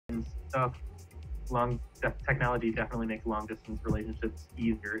and stuff, technology definitely makes long distance relationships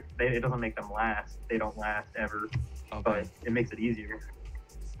easier. It doesn't make them last. They don't last ever, Okay. but it makes it easier.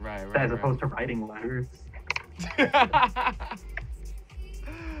 Right. As opposed to writing letters.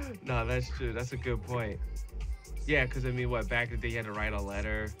 No, that's true. That's a good point. Yeah, because I mean, what back in the day you had to write a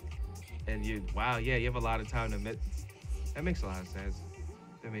letter, and wow, yeah, you have a lot of time to That makes a lot of sense.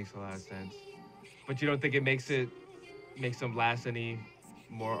 That makes a lot of sense. But you don't think it makes them last any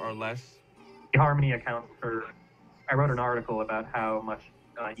more or less? eHarmony accounts for. I wrote an article about how much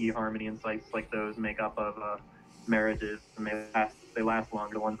eHarmony and sites like those make up of marriages, and they last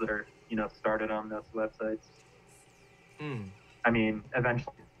longer. The ones that are started on those websites. Hmm. I mean,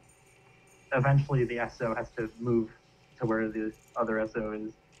 eventually the SO has to move to where the other SO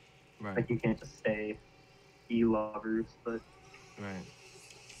is. Right. Like you can't just stay e-lovers, but Right.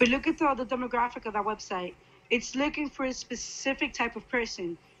 But look at the demographic of that website. It's looking for a specific type of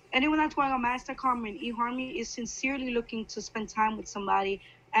person. Anyone that's going on Master.com and eHarmony is sincerely looking to spend time with somebody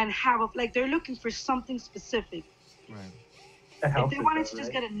and like they're looking for something specific. Right. that If helps they it wanted though, to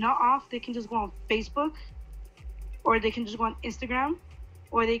just right? get a nut off, they can just go on Facebook, or they can just go on Instagram,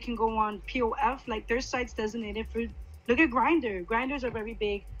 or they can go on POF. Like their sites designated for. Look at Grinder. Grinders are a very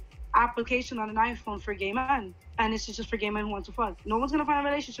big application on an iPhone for gay men, and this is just for gay men who want to fuck. No one's gonna find a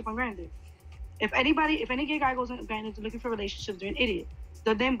relationship on Grinder. If any gay guy goes on Grindr looking for relationships, they're an idiot.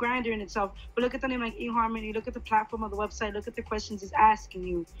 The name Grindr in itself, but look at the name like eHarmony, look at the platform of the website, look at the questions it's asking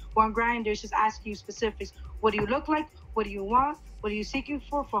you. Or on Grindr, it's just asking you specifics. What do you look like? What do you want? What are you seeking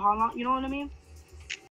for? For how long? You know what I mean?